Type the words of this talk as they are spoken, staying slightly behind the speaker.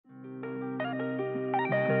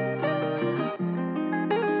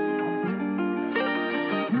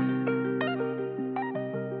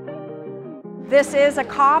This is a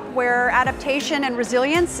COP where adaptation and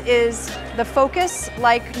resilience is the focus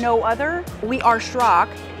like no other. We, Arsht-Rock,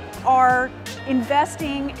 are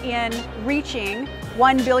investing in reaching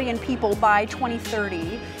 1 billion people by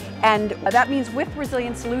 2030. And that means with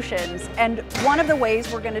resilient solutions. And one of the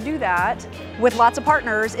ways we're going to do that with lots of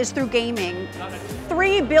partners is through gaming.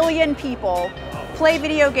 3 billion people play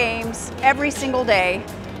video games every single day,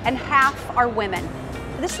 and half are women.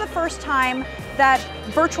 This is the first time that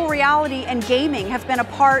virtual reality and gaming have been a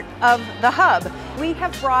part of the hub. We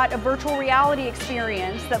have brought a virtual reality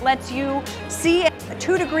experience that lets you see a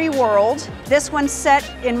 2-degree world. This one's set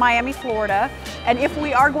in Miami, Florida. And if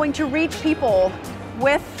we are going to reach people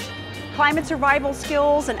with climate survival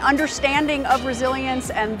skills and understanding of resilience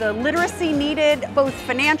and the literacy needed, both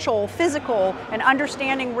financial, physical, and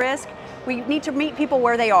understanding risk, we need to meet people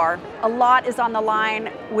where they are. A lot is on the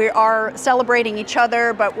line. We are celebrating each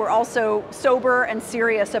other, but we're also sober and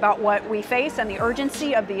serious about what we face and the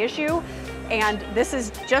urgency of the issue. And this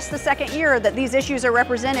is just the second year that these issues are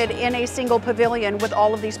represented in a single pavilion with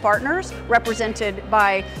all of these partners, represented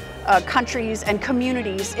by countries and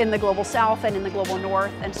communities in the global south and in the global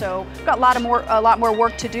north. And so we've got a lot more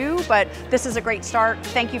work to do, but this is a great start.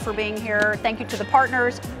 Thank you for being here. Thank you to the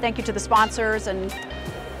partners. Thank you to the sponsors. And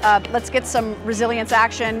let's get some resilience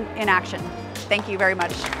action in action. Thank you very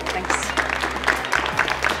much. Thanks.